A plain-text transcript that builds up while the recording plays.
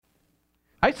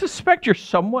I suspect you're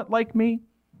somewhat like me.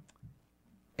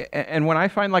 And when I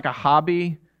find like a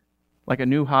hobby, like a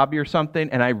new hobby or something,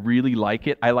 and I really like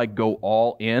it, I like go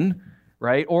all in,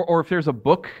 right? Or if there's a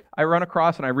book I run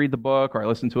across and I read the book or I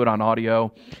listen to it on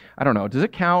audio, I don't know. Does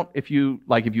it count if you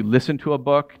listen to a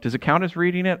book? Does it count as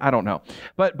reading it? I don't know.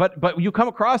 But you come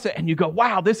across it and you go,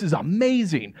 wow, this is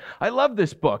amazing. I love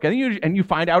this book. And you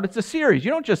find out it's a series.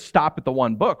 You don't just stop at the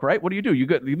one book, right? What do? You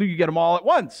get them all at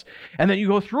once. And then you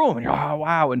go through them and you're, oh,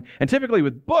 wow. And typically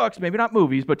with books, maybe not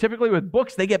movies, but typically with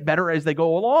books, they get better as they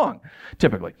go along,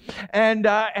 typically.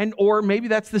 Or maybe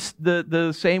that's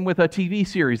the same with a TV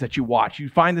series that you watch. You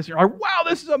find this, you're like, wow,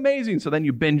 this is amazing. So then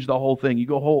you binge the whole thing. You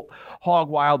go whole hog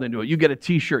wild into it. You get a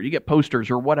t-shirt, you get posters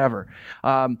or whatever.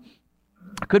 It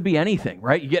could be anything,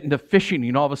 right? You get into fishing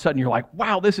and all of a sudden you're like,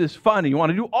 wow, this is fun. And you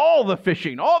want to do all the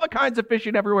fishing, all the kinds of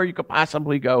fishing everywhere you could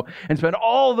possibly go and spend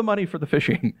all the money for the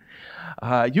fishing.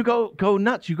 You go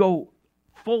nuts. You go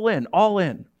full in, all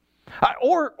in.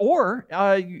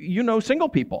 Single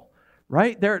people,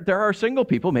 right? There are single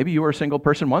people. Maybe you were a single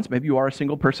person once. Maybe you are a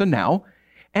single person now.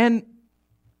 And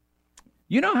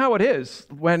you know how it is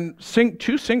when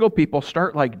two single people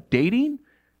start like dating,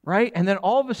 right? And then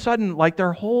all of a sudden, like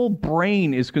their whole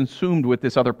brain is consumed with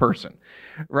this other person,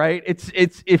 right? It's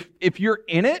if you're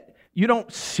in it, you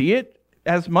don't see it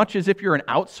as much as if you're an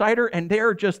outsider, and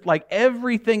they're just like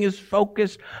everything is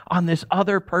focused on this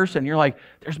other person. You're like,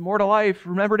 there's more to life.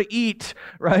 Remember to eat,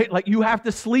 right? Like you have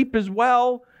to sleep as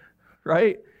well,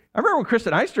 right? I remember when Chris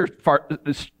and I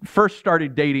first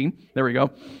started dating. There we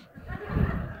go.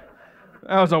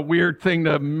 That was a weird thing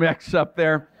to mix up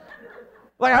there.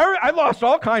 Like I lost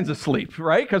all kinds of sleep,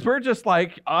 right? Because we're just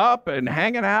like up and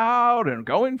hanging out and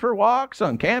going for walks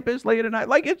on campus late at night.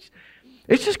 Like it's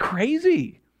just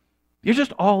crazy. You're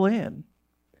just all in.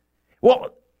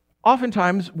 Well,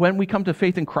 oftentimes when we come to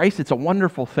faith in Christ, it's a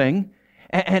wonderful thing.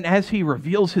 And as He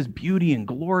reveals His beauty and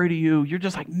glory to you, you're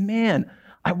just like, man,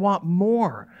 I want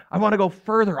more. I want to go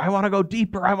further. I want to go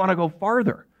deeper. I want to go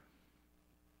farther.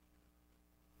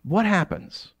 What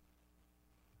happens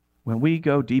when we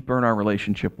go deeper in our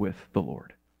relationship with the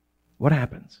Lord? What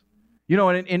happens? You know,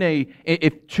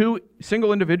 if two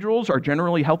single individuals are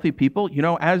generally healthy people, you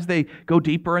know, as they go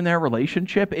deeper in their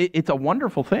relationship, it's a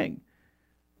wonderful thing.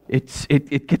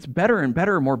 It gets better and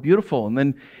better, more beautiful, and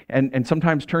then and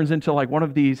sometimes turns into like one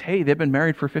of these, hey, they've been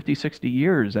married for 50, 60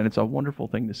 years, and it's a wonderful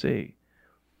thing to see.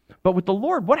 But with the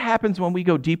Lord, what happens when we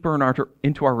go deeper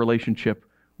into our relationship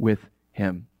with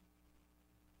Him?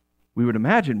 We would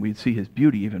imagine we'd see His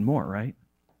beauty even more, right?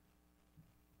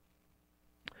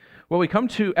 Well, we come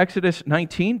to Exodus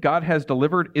 19. God has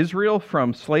delivered Israel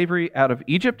from slavery out of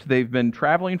Egypt. They've been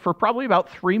traveling for probably about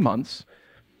 3 months.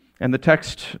 And the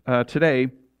text today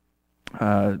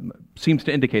seems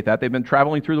to indicate that. They've been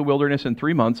traveling through the wilderness in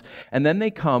 3 months. And then they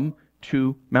come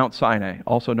to Mount Sinai,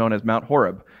 also known as Mount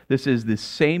Horeb. This is the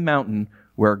same mountain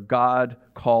where God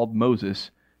called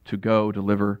Moses to go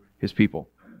deliver His people.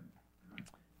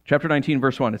 Chapter 19,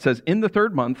 verse 1, it says, in the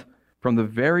 3rd month, from the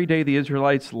very day the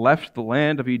Israelites left the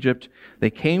land of Egypt, they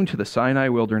came to the Sinai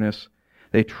wilderness.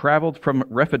 They traveled from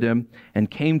Rephidim and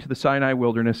came to the Sinai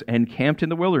wilderness and camped in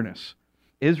the wilderness.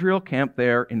 Israel camped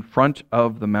there in front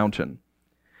of the mountain.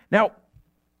 Now,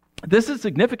 this is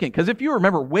significant because if you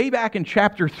remember way back in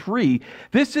chapter 3,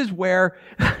 this is where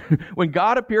when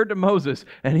God appeared to Moses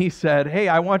and He said, hey,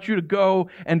 I want you to go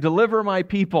and deliver my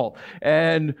people.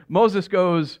 And Moses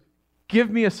goes, give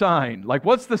me a sign. Like,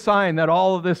 what's the sign that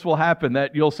all of this will happen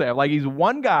that you'll say? Like, he's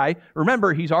one guy.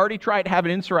 Remember, he's already tried to have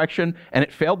an insurrection and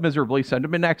it failed miserably, send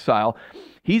him in exile.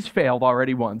 He's failed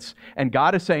already once. And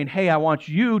God is saying, hey, I want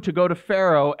you to go to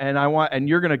Pharaoh and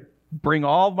you're going to bring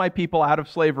all of my people out of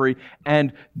slavery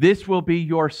and this will be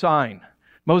your sign.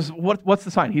 Moses, what's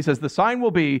the sign? He says, the sign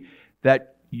will be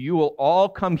that you will all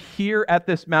come here at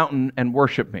this mountain and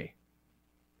worship me.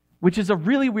 Which is a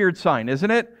really weird sign, isn't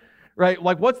it? Right?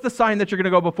 Like, what's the sign that you're going to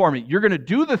go before me? You're going to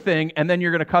do the thing, and then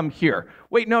you're going to come here.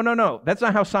 Wait, no. That's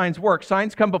not how signs work.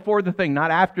 Signs come before the thing, not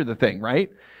after the thing,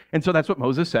 right? And so that's what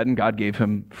Moses said, and God gave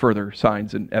him further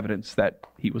signs and evidence that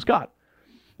He was God.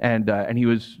 And He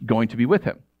was going to be with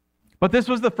him. But this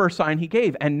was the first sign He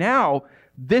gave. And now,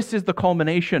 this is the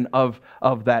culmination of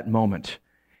that moment.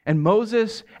 And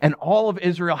Moses and all of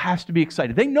Israel has to be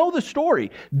excited. They know the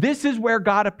story. This is where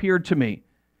God appeared to me.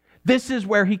 This is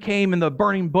where He came in the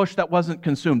burning bush that wasn't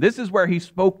consumed. This is where He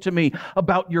spoke to me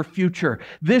about your future.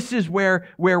 This is where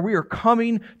we are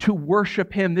coming to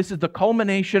worship Him. This is the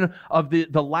culmination of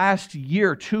the last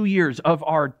year, 2 years of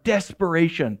our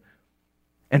desperation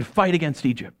and fight against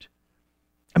Egypt.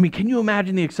 I mean, can you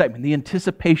imagine the excitement, the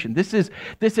anticipation? This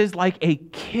is like a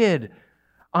kid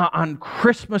on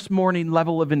Christmas morning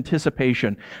level of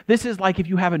anticipation. This is like if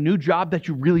you have a new job that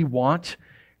you really want,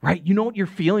 right? You know what you're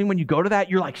feeling when you go to that?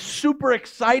 You're like super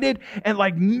excited and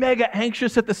like mega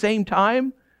anxious at the same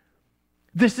time.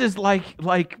 This is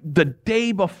like the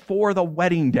day before the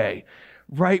wedding day,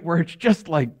 right? Where it's just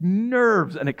like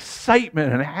nerves and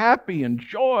excitement and happy and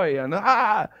joy and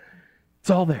it's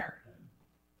all there.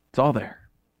 It's all there.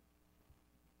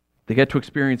 They get to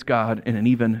experience God in an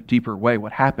even deeper way.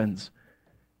 What happens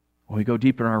when we go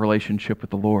deeper in our relationship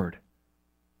with the Lord?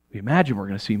 We imagine we're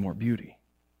going to see more beauty.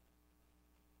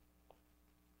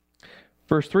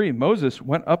 Verse 3, Moses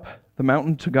went up the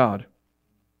mountain to God,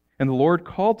 and the Lord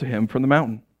called to him from the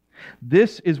mountain.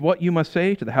 This is what you must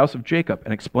say to the house of Jacob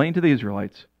and explain to the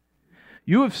Israelites.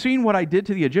 You have seen what I did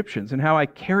to the Egyptians and how I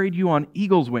carried you on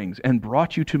eagle's wings and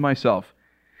brought you to myself.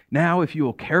 Now, if you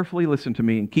will carefully listen to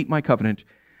me and keep my covenant,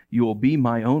 you will be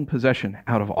my own possession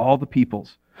out of all the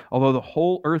peoples, although the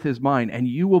whole earth is mine, and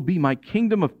you will be my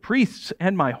kingdom of priests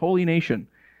and my holy nation.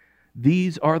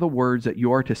 These are the words that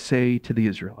you are to say to the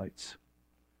Israelites.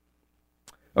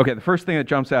 Okay, the first thing that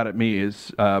jumps out at me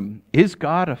is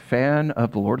God a fan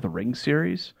of the Lord of the Rings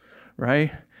series?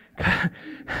 Right?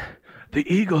 The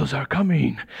eagles are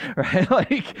coming, right?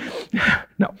 Like,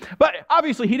 no. But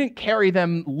obviously he didn't carry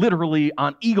them literally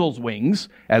on eagle's wings,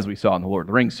 as we saw in the Lord of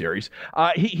the Rings series.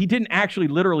 He didn't actually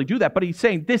literally do that, but he's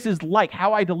saying this is like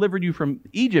how I delivered you from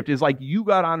Egypt, is like you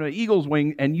got on an eagle's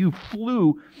wing and you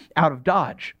flew out of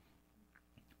Dodge,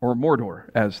 or Mordor,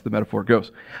 as the metaphor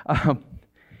goes.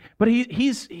 But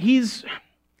he's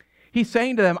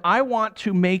saying to them, I want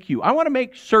to make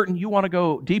certain you want to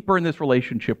go deeper in this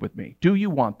relationship with me. Do you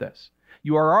want this?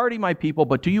 You are already my people,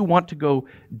 but do you want to go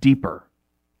deeper?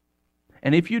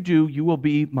 And if you do, you will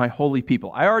be my holy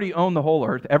people. I already own the whole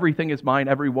earth. Everything is mine.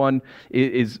 Everyone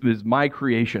is my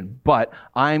creation. But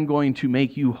I'm going to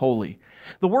make you holy.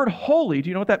 The word holy, do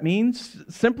you know what that means?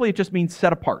 Simply, it just means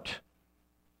set apart.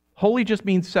 Holy just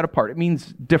means set apart. It means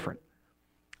different.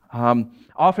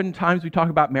 Oftentimes we talk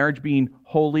about marriage being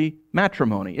holy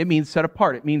matrimony. It means set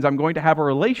apart. It means I'm going to have a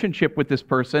relationship with this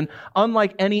person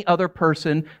unlike any other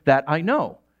person that I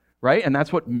know, right? And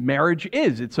that's what marriage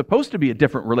is. It's supposed to be a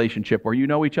different relationship where you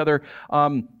know each other,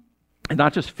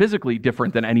 not just physically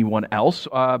different than anyone else,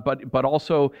 but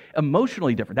also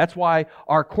emotionally different. That's why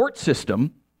our court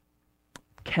system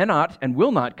cannot and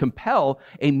will not compel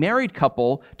a married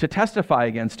couple to testify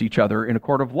against each other in a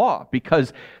court of law,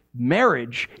 because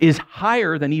marriage is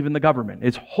higher than even the government.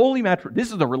 It's holy matrimony.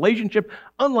 This is a relationship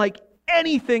unlike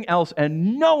anything else,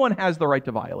 and no one has the right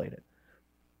to violate it.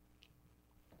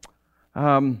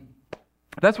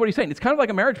 That's what he's saying. It's kind of like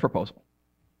a marriage proposal.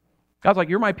 God's like,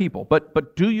 you're my people,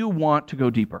 but do you want to go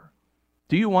deeper?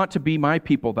 Do you want to be my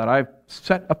people that I've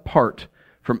set apart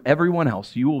from everyone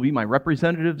else? You will be my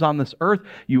representatives on this earth.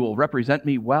 You will represent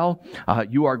me well.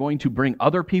 You are going to bring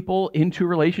other people into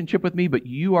relationship with me, but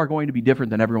you are going to be different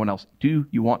than everyone else. Do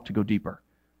you want to go deeper?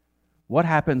 What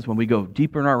happens when we go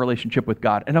deeper in our relationship with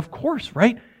God? And of course,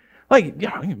 right? Like,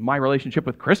 my relationship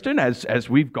with Kristen as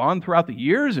we've gone throughout the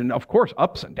years, and of course,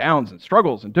 ups and downs and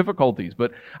struggles and difficulties.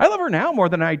 But I love her now more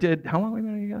than I did. How long have we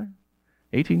been together?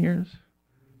 18 years?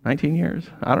 19 years?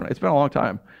 I don't know. It's been a long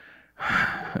time.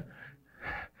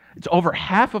 It's over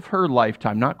half of her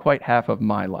lifetime, not quite half of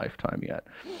my lifetime yet.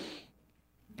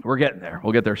 We're getting there.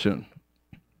 We'll get there soon.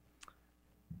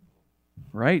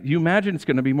 Right? You imagine it's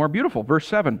going to be more beautiful. Verse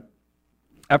 7.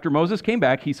 After Moses came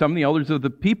back, he summoned the elders of the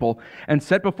people and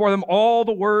set before them all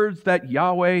the words that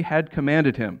Yahweh had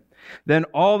commanded him. Then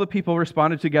all the people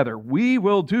responded together, "We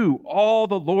will do all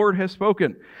the Lord has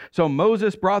spoken." So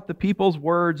Moses brought the people's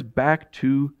words back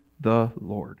to the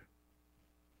Lord.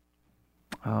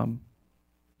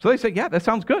 So they say, yeah, that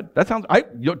sounds good.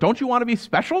 Don't you want to be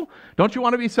special? Don't you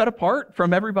want to be set apart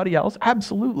from everybody else?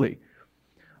 Absolutely.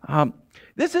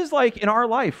 This is like in our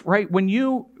life, right?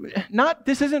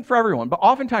 This isn't for everyone, but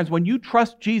oftentimes when you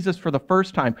trust Jesus for the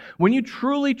first time, when you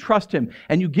truly trust him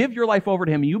and you give your life over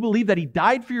to him and you believe that he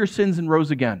died for your sins and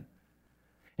rose again,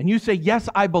 and you say, yes,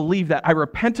 I believe that. I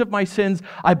repent of my sins.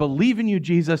 I believe in you,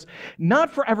 Jesus.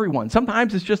 Not for everyone.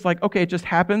 Sometimes it's just like, okay, it just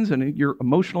happens and you're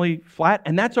emotionally flat,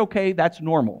 and that's okay. That's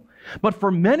normal. But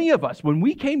for many of us, when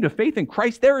we came to faith in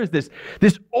Christ, there is this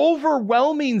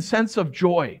overwhelming sense of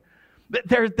joy.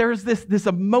 There's this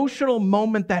emotional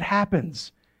moment that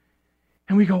happens.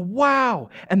 And we go, wow.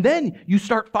 And then you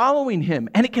start following him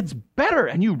and it gets better.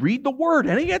 And you read the word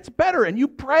and it gets better. And you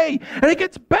pray and it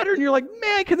gets better. And you're like,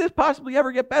 man, can this possibly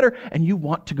ever get better? And you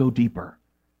want to go deeper.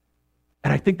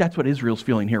 And I think that's what Israel's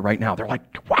feeling here right now. They're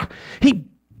like, wow, he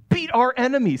beat our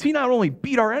enemies. He not only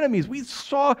beat our enemies, we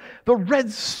saw the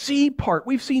Red Sea part.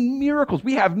 We've seen miracles.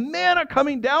 We have manna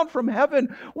coming down from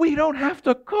heaven. We don't have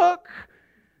to cook.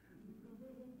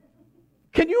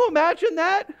 Can you imagine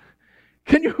that?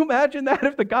 Can you imagine that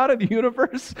if the God of the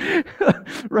universe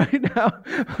right now,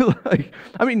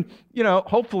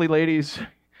 hopefully, ladies,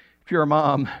 if you're a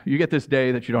mom, you get this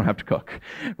day that you don't have to cook,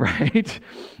 right?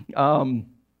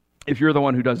 If you're the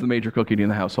one who does the major cooking in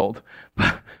the household.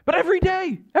 But every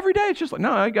day, it's just like,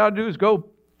 no, all you got to do is go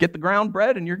get the ground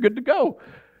bread and you're good to go,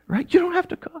 right? You don't have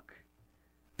to cook.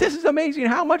 This is amazing.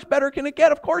 How much better can it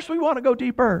get? Of course we want to go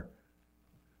deeper.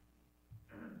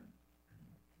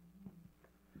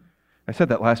 I said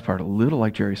that last part a little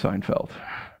like Jerry Seinfeld.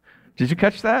 Did you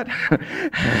catch that?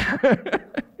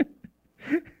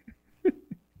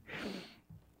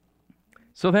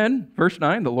 So then, verse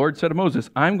 9, the Lord said to Moses,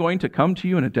 I'm going to come to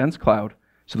you in a dense cloud,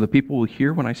 so the people will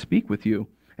hear when I speak with you,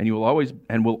 and will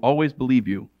always believe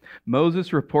you.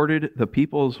 Moses reported the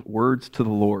people's words to the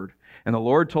Lord. And the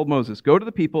Lord told Moses, go to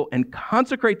the people and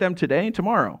consecrate them today and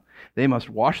tomorrow. They must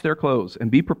wash their clothes and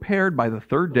be prepared by the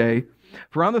third day.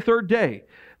 For on the third day,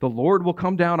 the Lord will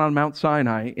come down on Mount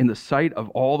Sinai in the sight of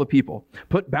all the people.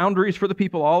 Put boundaries for the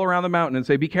people all around the mountain and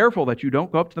say, be careful that you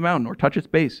don't go up to the mountain or touch its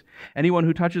base. Anyone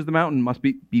who touches the mountain must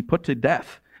be put to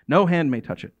death. No hand may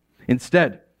touch it.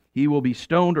 Instead, he will be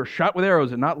stoned or shot with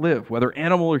arrows and not live, whether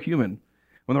animal or human.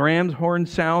 When the ram's horn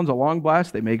sounds a long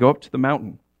blast, they may go up to the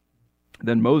mountain.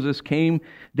 Then Moses came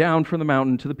down from the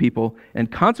mountain to the people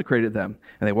and consecrated them,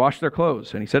 and they washed their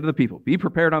clothes. And he said to the people, be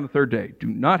prepared on the third day. Do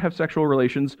not have sexual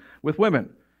relations with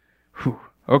women. Whew.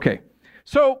 Okay.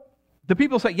 So the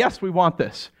people say, yes, we want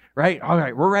this, right? All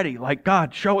right, we're ready. Like,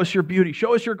 God, show us your beauty.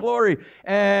 Show us your glory.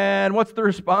 And what's the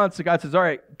response? God says, all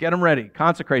right, get them ready.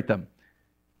 Consecrate them.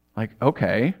 Like,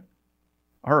 okay.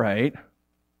 All right.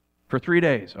 For 3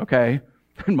 days. Okay.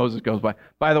 And Moses goes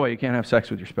by the way, you can't have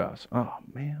sex with your spouse. Oh,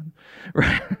 man.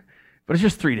 Right? But it's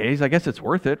just 3 days. I guess it's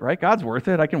worth it, right? God's worth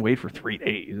it. I can wait for 3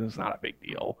 days. It's not a big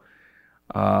deal.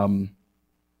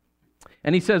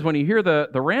 And he says, when you hear the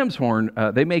ram's horn,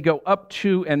 they may go up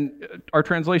to, and our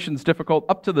translation's difficult,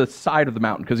 up to the side of the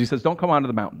mountain, because he says, don't come onto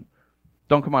the mountain.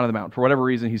 Don't come onto the mountain. For whatever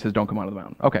reason, he says, don't come onto the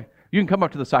mountain. Okay. You can come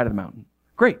up to the side of the mountain.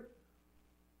 Great.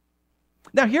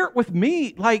 Now, here with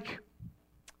me, like,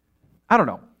 I don't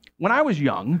know. When I was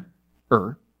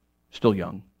still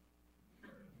young,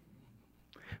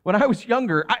 when I was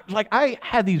younger, I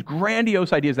had these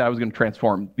grandiose ideas that I was going to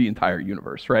transform the entire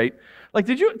universe, right? Like,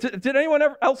 did anyone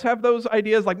else have those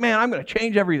ideas? Like, man, I'm going to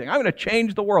change everything. I'm going to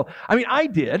change the world. I mean, I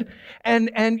did. And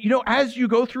as you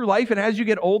go through life and as you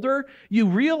get older, you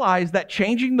realize that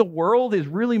changing the world is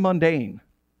really mundane.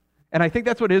 And I think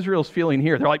that's what Israel's feeling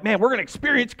here. They're like, man, we're going to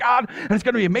experience God, and it's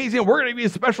going to be amazing, and we're going to be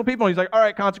special people. And he's like, all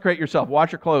right, consecrate yourself.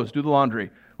 Wash your clothes. Do the laundry.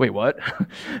 Wait, what?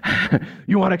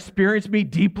 You want to experience me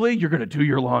deeply? You're going to do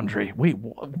your laundry. Wait,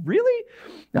 what? Really?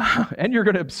 And you're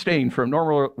going to abstain from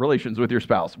normal relations with your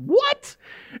spouse. What?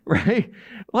 Right?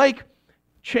 Like,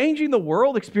 changing the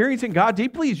world, experiencing God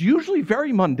deeply is usually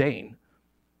very mundane.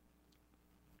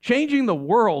 Changing the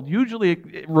world usually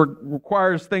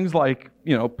requires things like,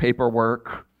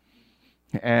 paperwork,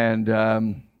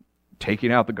 and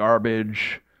taking out the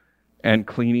garbage and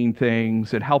cleaning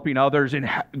things and helping others in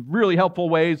really helpful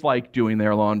ways like doing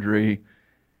their laundry,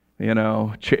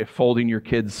 folding your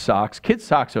kids' socks. Kids'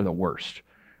 socks are the worst,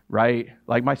 right?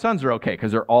 Like my sons are okay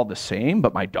because they're all the same,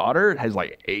 but my daughter has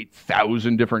like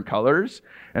 8,000 different colors.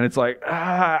 And it's like, where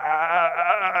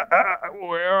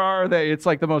are they? It's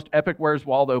like the most epic Where's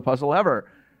Waldo puzzle ever.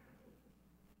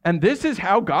 And this is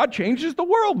how God changes the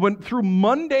world, through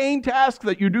mundane tasks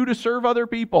that you do to serve other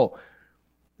people.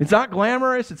 It's not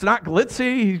glamorous. It's not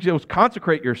glitzy. He goes,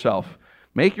 consecrate yourself.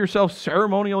 Make yourself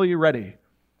ceremonially ready.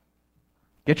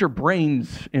 Get your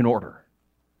brains in order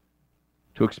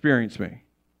to experience me.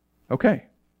 Okay.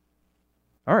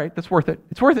 All right, that's worth it.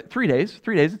 It's worth it. 3 days.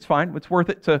 3 days, it's fine. It's worth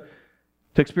it to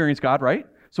experience God, right?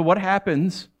 So what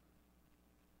happens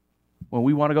when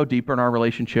we want to go deeper in our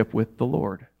relationship with the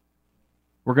Lord?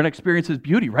 We're going to experience His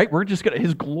beauty, right?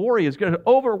 His glory is going to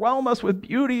overwhelm us with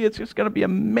beauty. It's just going to be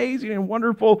amazing and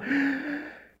wonderful.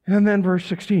 And then verse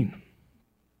 16.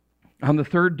 On the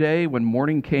third day, when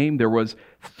morning came, there was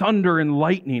thunder and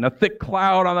lightning, a thick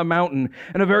cloud on the mountain,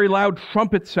 and a very loud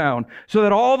trumpet sound, so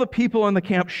that all the people in the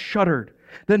camp shuddered.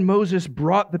 Then Moses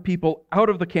brought the people out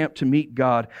of the camp to meet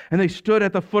God, and they stood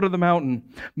at the foot of the mountain.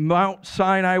 Mount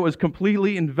Sinai was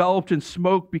completely enveloped in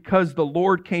smoke because the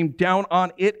Lord came down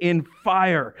on it in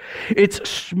fire. Its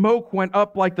smoke went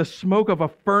up like the smoke of a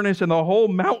furnace, and the whole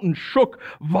mountain shook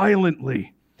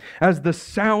violently. As the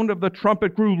sound of the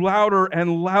trumpet grew louder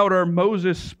and louder,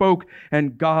 Moses spoke,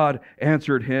 and God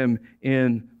answered him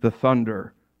in the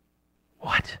thunder.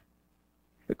 What?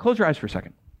 Close your eyes for a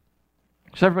second.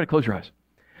 Just everybody close your eyes.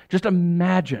 Just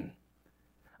imagine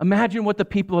what the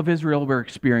people of Israel were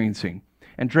experiencing.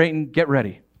 And Drayton, get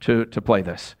ready to play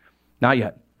this. Not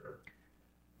yet.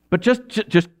 But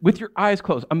just with your eyes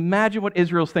closed, imagine what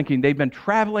Israel's thinking. They've been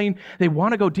traveling. They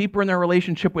want to go deeper in their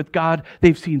relationship with God.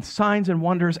 They've seen signs and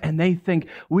wonders, and they think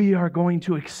we are going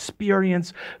to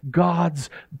experience God's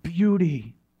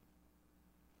beauty.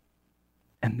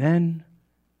 And then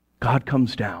God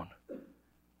comes down.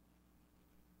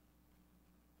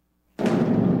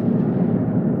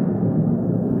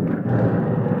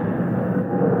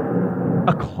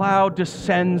 A cloud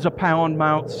descends upon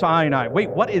Mount Sinai. Wait,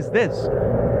 what is this?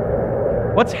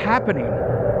 What's happening?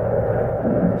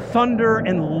 Thunder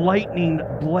and lightning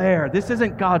blare. This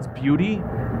isn't God's beauty.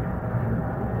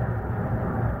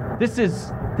 This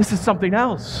is something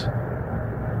else.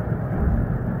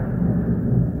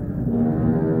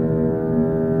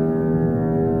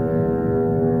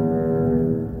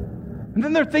 And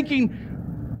then they're thinking,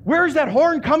 where's that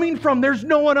horn coming from? There's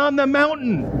no one on the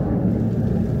mountain.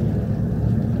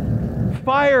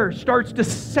 Fire starts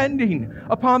descending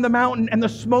upon the mountain, and the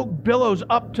smoke billows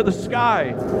up to the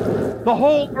sky. The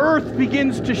whole earth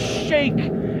begins to shake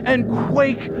and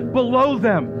quake below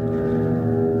them.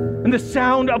 And the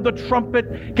sound of the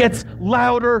trumpet gets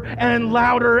louder and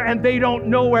louder, and they don't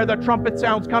know where the trumpet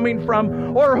sound's coming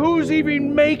from or who's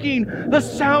even making the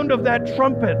sound of that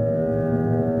trumpet.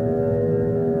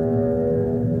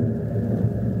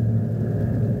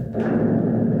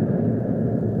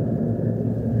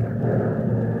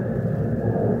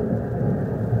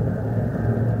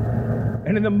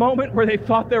 And in the moment where they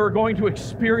thought they were going to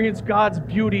experience God's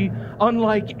beauty,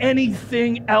 unlike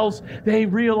anything else, they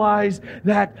realized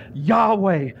that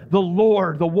Yahweh, the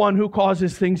Lord, the one who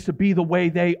causes things to be the way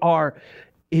they are,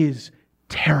 is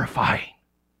terrifying.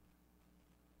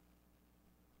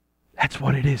 That's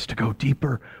what it is to go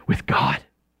deeper with God.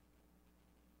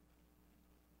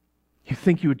 You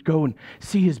think you would go and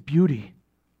see His beauty,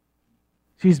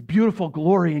 see His beautiful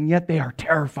glory, and yet they are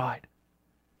terrified.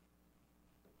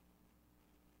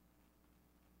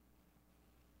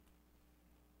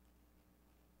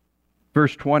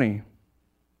 Verse 20.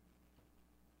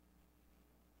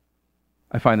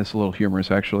 I find this a little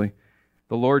humorous, actually.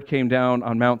 The Lord came down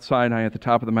on Mount Sinai at the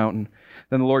top of the mountain.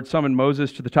 Then the Lord summoned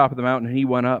Moses to the top of the mountain, and he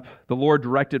went up. The Lord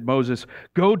directed Moses,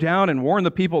 "Go down and warn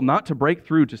the people not to break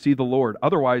through to see the Lord.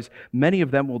 Otherwise, many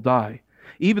of them will die.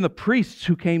 Even the priests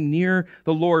who came near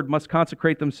the Lord must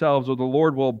consecrate themselves, or the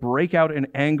Lord will break out in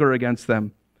anger against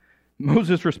them."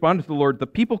 Moses responded to the Lord, "The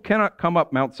people cannot come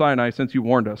up Mount Sinai since you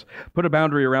warned us. Put a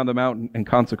boundary around the mountain and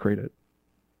consecrate it."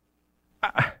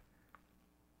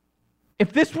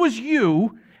 If this was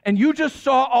you, and you just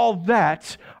saw all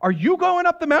that, are you going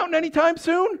up the mountain anytime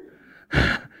soon?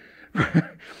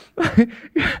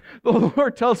 The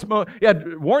Lord tells Moses,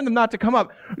 warn them not to come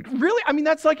up. Really? I mean,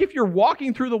 that's like if you're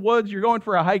walking through the woods, you're going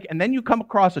for a hike, and then you come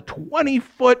across a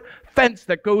 20-foot fence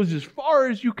that goes as far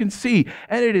as you can see,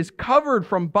 and it is covered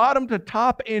from bottom to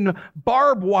top in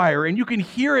barbed wire, and you can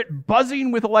hear it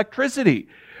buzzing with electricity,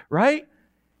 right?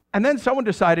 And then someone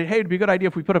decided, hey, it'd be a good idea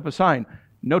if we put up a sign.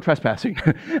 No trespassing.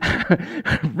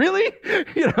 Really?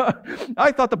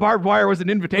 I thought the barbed wire was an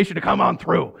invitation to come on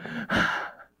through.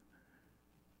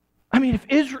 I mean,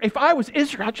 if I was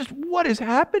Israel, just what is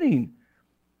happening?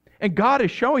 And God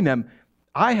is showing them,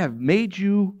 I have made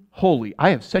you holy.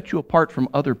 I have set you apart from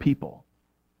other people.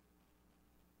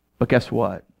 But guess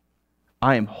what?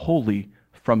 I am holy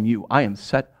from you. I am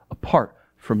set apart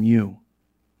from you.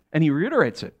 And he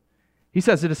reiterates it. He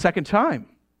says it a second time.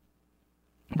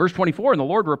 Verse 24, and the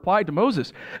Lord replied to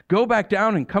Moses, "Go back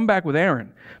down and come back with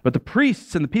Aaron. But the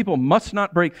priests and the people must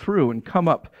not break through and come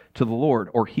up to the Lord,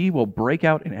 or he will break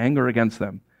out in anger against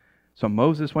them." So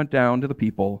Moses went down to the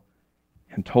people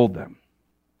and told them.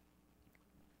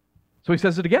 So he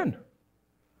says it again.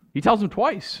 He tells them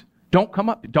twice, don't come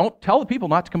up. Don't tell the people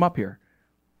not to come up here.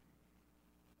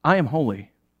 I am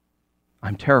holy.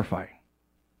 I'm terrifying.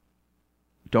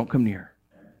 Don't come near.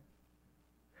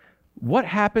 What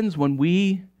happens when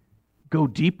we go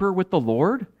deeper with the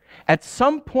Lord? At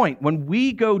some point, when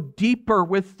we go deeper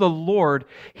with the Lord,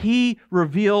 He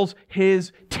reveals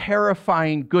His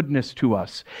terrifying goodness to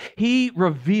us. He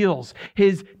reveals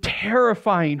His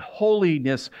terrifying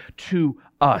holiness to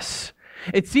us.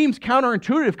 It seems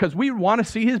counterintuitive because we want to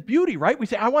see His beauty, right? We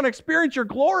say, I want to experience your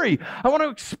glory. I want to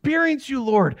experience you,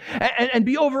 Lord, and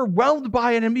be overwhelmed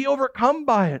by it and be overcome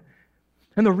by it.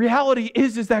 And the reality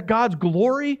is that God's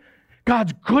glory,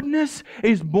 God's goodness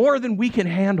is more than we can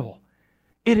handle.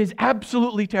 It is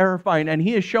absolutely terrifying. And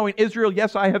he is showing Israel,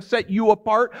 yes, I have set you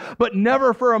apart, but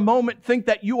never for a moment think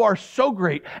that you are so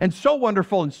great and so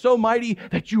wonderful and so mighty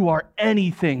that you are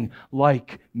anything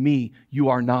like me. You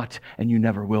are not, and you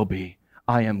never will be.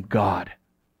 I am God,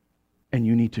 and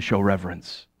you need to show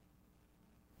reverence.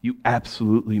 You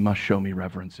absolutely must show me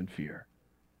reverence and fear.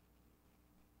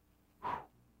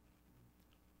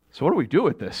 So what do we do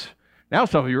with this? Now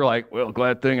some of you are like, well,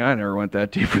 glad thing I never went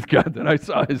that deep with God, that I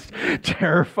saw his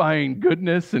terrifying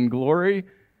goodness and glory.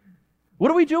 What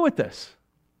do we do with this?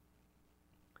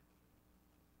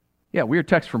 Yeah, weird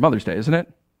text for Mother's Day, isn't it?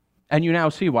 And you now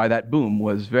see why that boom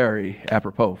was very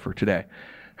apropos for today.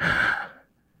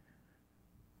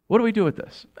 What do we do with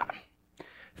this?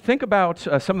 Think about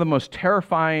some of the most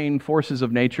terrifying forces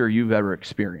of nature you've ever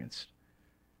experienced.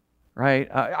 Right?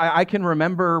 I can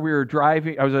remember we were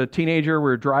driving, I was a teenager, we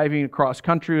were driving across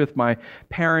country with my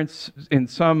parents in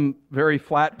some very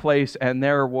flat place, and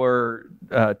there were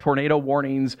tornado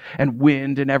warnings and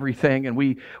wind and everything, and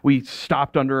we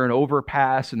stopped under an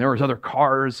overpass, and there was other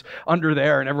cars under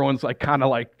there, and everyone's like kind of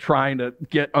like trying to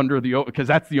get under because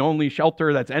that's the only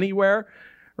shelter that's anywhere,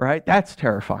 right? That's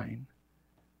terrifying.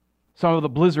 Some of the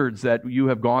blizzards that you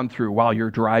have gone through while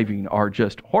you're driving are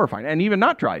just horrifying, and even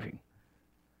not driving.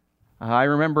 I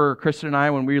remember Kristen and I,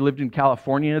 when we lived in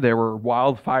California, there were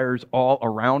wildfires all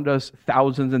around us,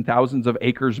 thousands and thousands of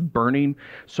acres burning,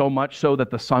 so much so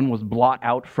that the sun was blot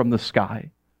out from the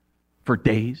sky for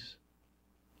days.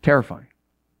 Terrifying.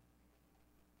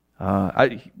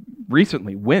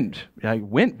 Recently, wind.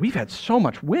 We've had so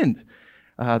much wind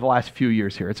the last few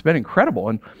years here. It's been incredible.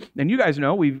 And you guys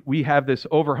know we have this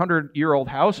over 100-year-old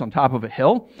house on top of a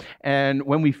hill. And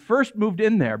when we first moved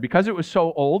in there, because it was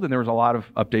so old and there was a lot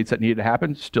of updates that needed to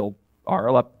happen, still are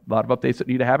a lot of updates that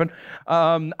need to happen,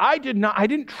 I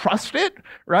didn't trust it,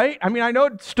 right? I mean, I know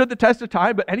it stood the test of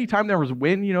time, but anytime there was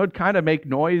wind, it'd kind of make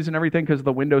noise and everything because of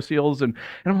the window seals. And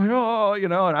I'm like, oh,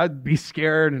 and I'd be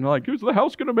scared and like, is the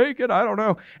house going to make it? I don't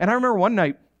know. And I remember one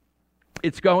night,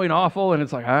 it's going awful, and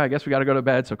it's like, I guess we got to go to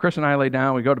bed. So Chris and I lay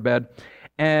down, we go to bed,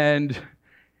 and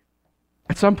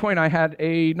at some point I had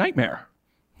a nightmare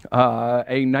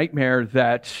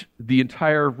that the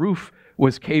entire roof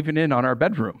was caving in on our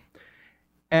bedroom.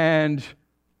 And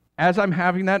as I'm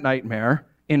having that nightmare,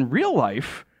 in real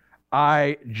life,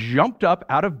 I jumped up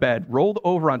out of bed, rolled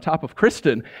over on top of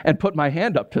Kristen, and put my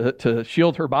hand up to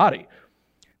shield her body.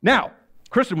 Now,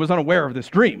 Kristen was unaware of this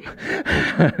dream.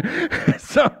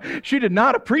 So she did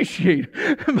not appreciate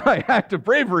my act of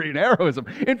bravery and heroism.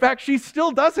 In fact, she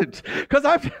still doesn't. Because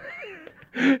you're fine,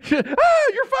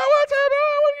 what's happening?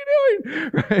 What are you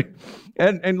doing? Right?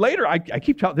 And later, I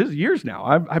keep telling, this is years now,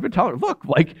 I've been telling her, look,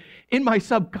 like in my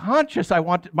subconscious,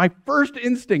 my first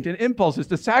instinct and impulse is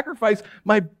to sacrifice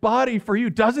my body for you.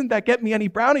 Doesn't that get me any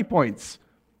brownie points?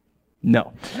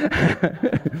 No.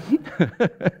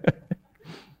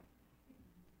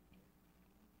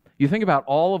 You think about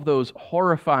all of those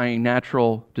horrifying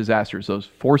natural disasters, those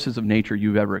forces of nature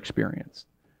you've ever experienced.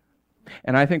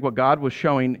 And I think what God was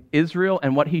showing Israel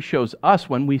and what he shows us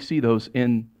when we see those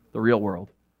in the real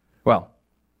world, well,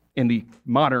 in the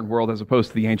modern world as opposed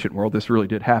to the ancient world, this really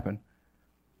did happen.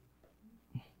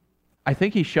 I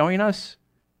think he's showing us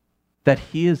that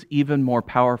he is even more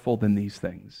powerful than these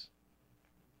things.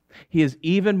 He is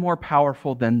even more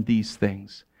powerful than these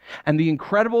things. And the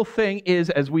incredible thing is,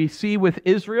 as we see with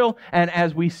Israel and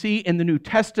as we see in the New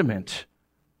Testament,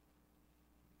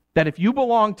 that if you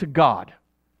belong to God,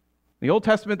 in the Old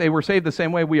Testament, they were saved the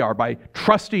same way we are, by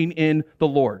trusting in the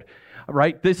Lord.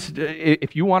 Right?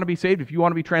 If you want to be saved, if you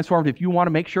want to be transformed, if you want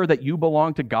to make sure that you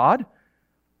belong to God,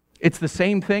 it's the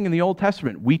same thing in the Old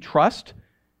Testament. We trust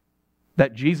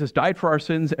that Jesus died for our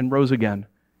sins and rose again.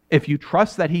 If you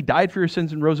trust that he died for your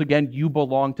sins and rose again, you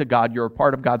belong to God. You're a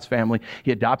part of God's family.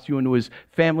 He adopts you into his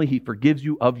family. He forgives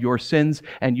you of your sins,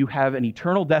 and you have an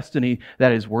eternal destiny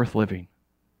that is worth living.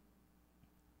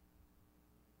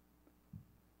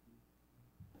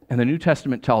 And the New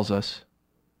Testament tells us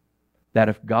that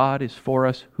if God is for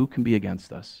us, who can be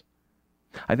against us?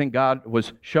 I think God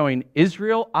was showing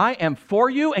Israel, I am for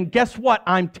you, and guess what?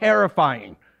 I'm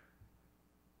terrifying.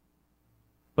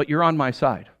 But you're on my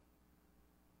side.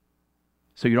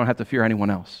 So you don't have to fear anyone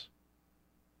else.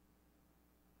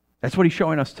 That's what he's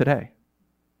showing us today.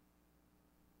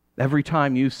 Every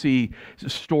time you see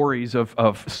stories of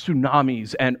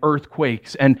tsunamis and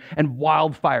earthquakes and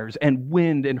wildfires and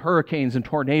wind and hurricanes and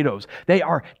tornadoes, they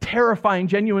are terrifying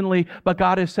genuinely, but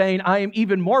God is saying, I am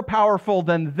even more powerful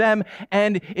than them,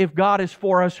 and if God is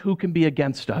for us, who can be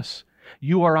against us?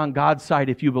 You are on God's side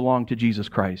if you belong to Jesus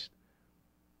Christ.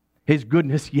 His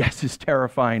goodness, yes, is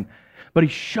terrifying. But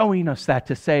He's showing us that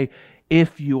to say,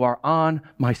 if you are on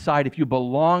my side, if you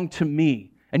belong to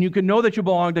me, and you can know that you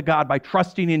belong to God by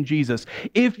trusting in Jesus,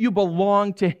 if you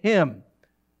belong to Him,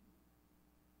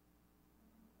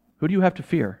 who do you have to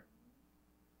fear?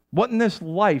 What in this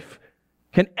life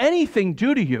can anything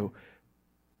do to you?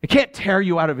 It can't tear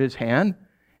you out of His hand.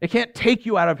 It can't take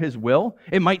you out of His will.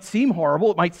 It might seem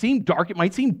horrible. It might seem dark. It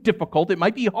might seem difficult. It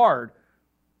might be hard.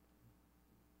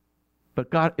 But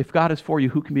God, if God is for you,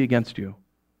 who can be against you?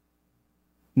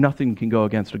 Nothing can go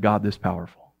against a God this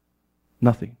powerful.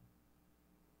 Nothing.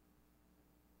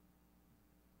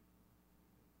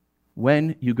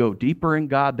 When you go deeper in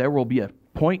God, there will be a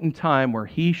point in time where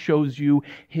He shows you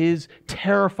His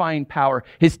terrifying power,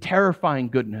 His terrifying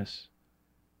goodness.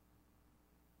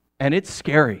 And it's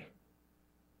scary.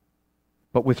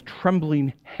 But with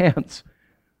trembling hands,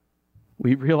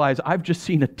 we realize, I've just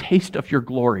seen a taste of your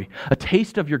glory, a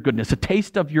taste of your goodness, a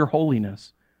taste of your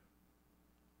holiness.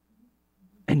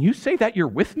 And you say that you're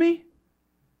with me?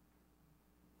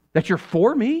 That you're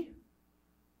for me?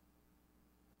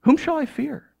 Whom shall I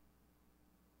fear?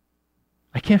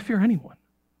 I can't fear anyone.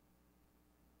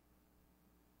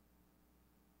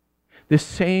 This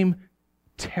same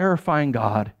terrifying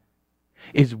God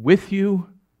is with you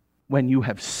when you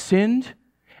have sinned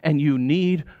and you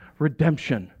need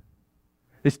redemption.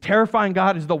 This terrifying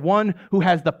God is the one who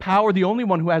has the power, the only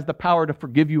one who has the power to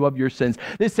forgive you of your sins.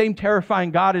 This same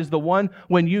terrifying God is the one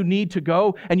when you need to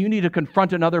go and you need to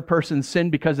confront another person's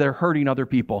sin because they're hurting other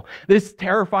people. This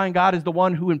terrifying God is the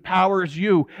one who empowers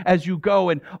you as you go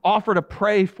and offer to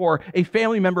pray for a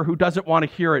family member who doesn't want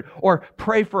to hear it, or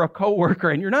pray for a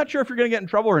coworker and you're not sure if you're going to get in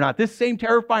trouble or not. This same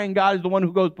terrifying God is the one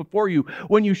who goes before you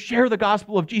when you share the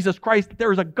gospel of Jesus Christ, that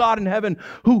there is a God in heaven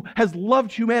who has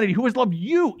loved humanity, who has loved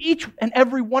you, each and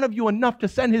every one of you, enough to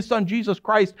send His Son Jesus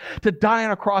Christ to die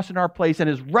on a cross in our place and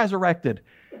is resurrected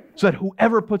so that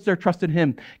whoever puts their trust in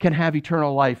Him can have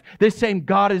eternal life. This same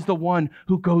God is the one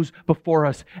who goes before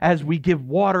us as we give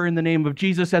water in the name of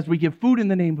Jesus, as we give food in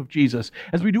the name of Jesus,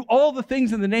 as we do all the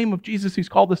things in the name of Jesus He's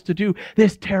called us to do.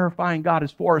 This terrifying God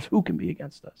is for us. Who can be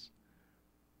against us?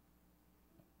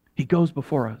 He goes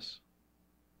before us.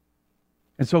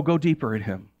 And so go deeper in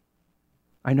Him.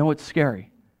 I know it's scary.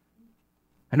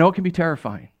 I know it can be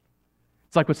terrifying.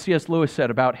 It's like what C.S. Lewis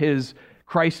said about his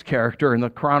Christ character in the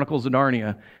Chronicles of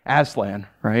Narnia, Aslan,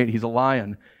 right? He's a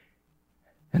lion.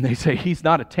 And they say he's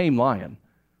not a tame lion,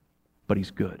 but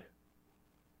he's good.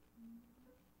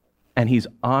 And He's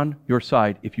on your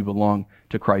side if you belong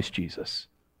to Christ Jesus.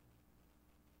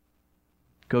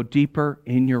 Go deeper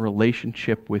in your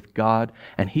relationship with God,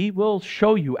 and He will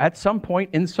show you at some point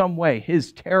in some way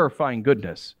His terrifying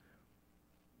goodness.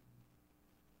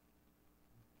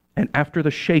 And after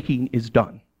the shaking is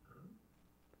done,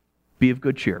 be of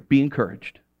good cheer, be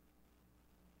encouraged.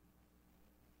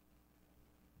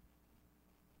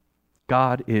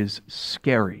 God is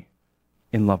scary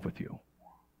in love with you.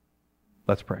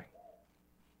 Let's pray.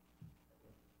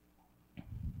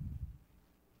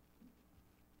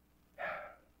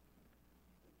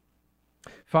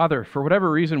 Father, for whatever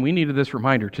reason, we needed this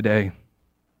reminder today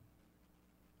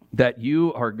that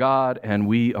You are God and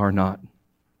we are not.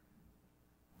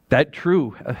 That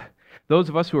true. Those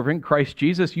of us who are in Christ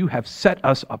Jesus, You have set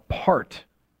us apart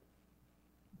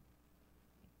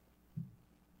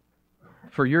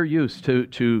for Your use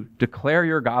to declare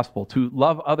Your gospel, to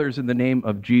love others in the name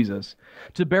of Jesus,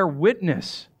 to bear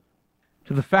witness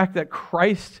to the fact that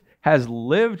Christ has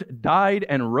lived, died,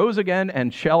 and rose again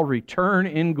and shall return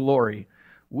in glory.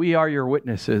 We are Your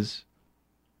witnesses.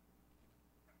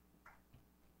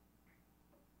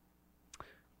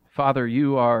 Father,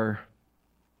 You are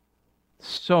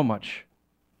so much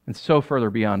and so further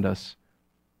beyond us.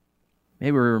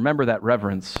 May we remember that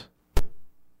reverence.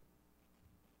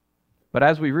 But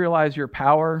as we realize Your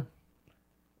power,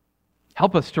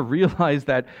 help us to realize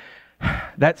that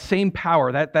same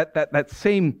power, that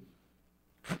same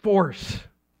force,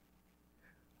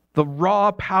 the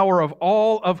raw power of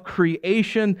all of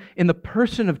creation in the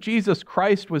person of Jesus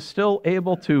Christ was still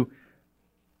able to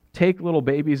take little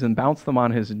babies and bounce them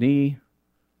on His knee,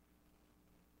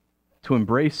 to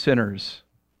embrace sinners.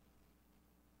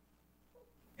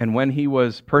 And when He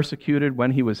was persecuted,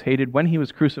 when He was hated, when He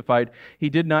was crucified, He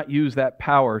did not use that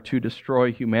power to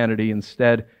destroy humanity.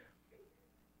 Instead,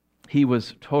 He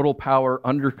was total power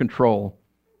under control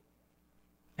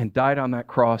and died on that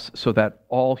cross so that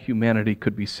all humanity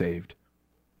could be saved.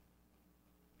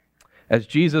 As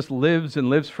Jesus lives and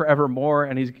lives forevermore,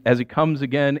 and as He comes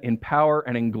again in power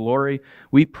and in glory,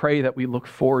 we pray that we look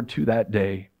forward to that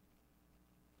day.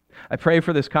 I pray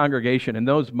for this congregation in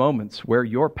those moments where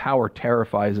your power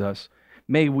terrifies us.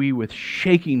 May we, with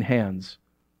shaking hands,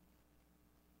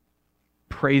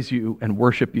 praise you and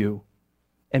worship you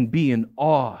and be in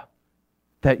awe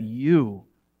that you,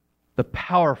 the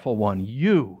powerful one,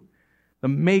 you, the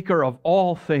maker of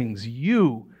all things,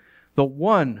 you, the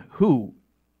one who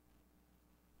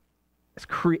has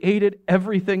created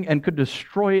everything and could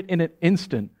destroy it in an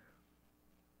instant,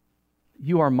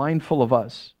 you are mindful of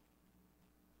us.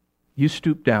 You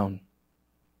stoop down.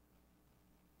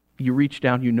 You reach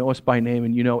down, you know us by name,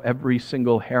 and you know every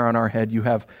single hair on our head. You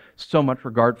have so much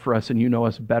regard for us, and you know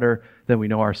us better than we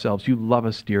know ourselves. You love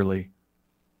us dearly.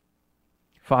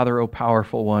 Father, O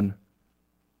powerful one,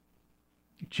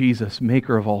 Jesus,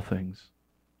 maker of all things,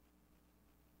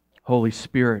 Holy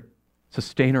Spirit,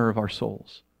 sustainer of our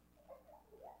souls,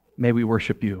 may we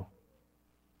worship you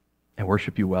and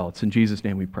worship you well. It's in Jesus'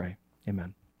 name we pray.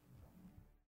 Amen.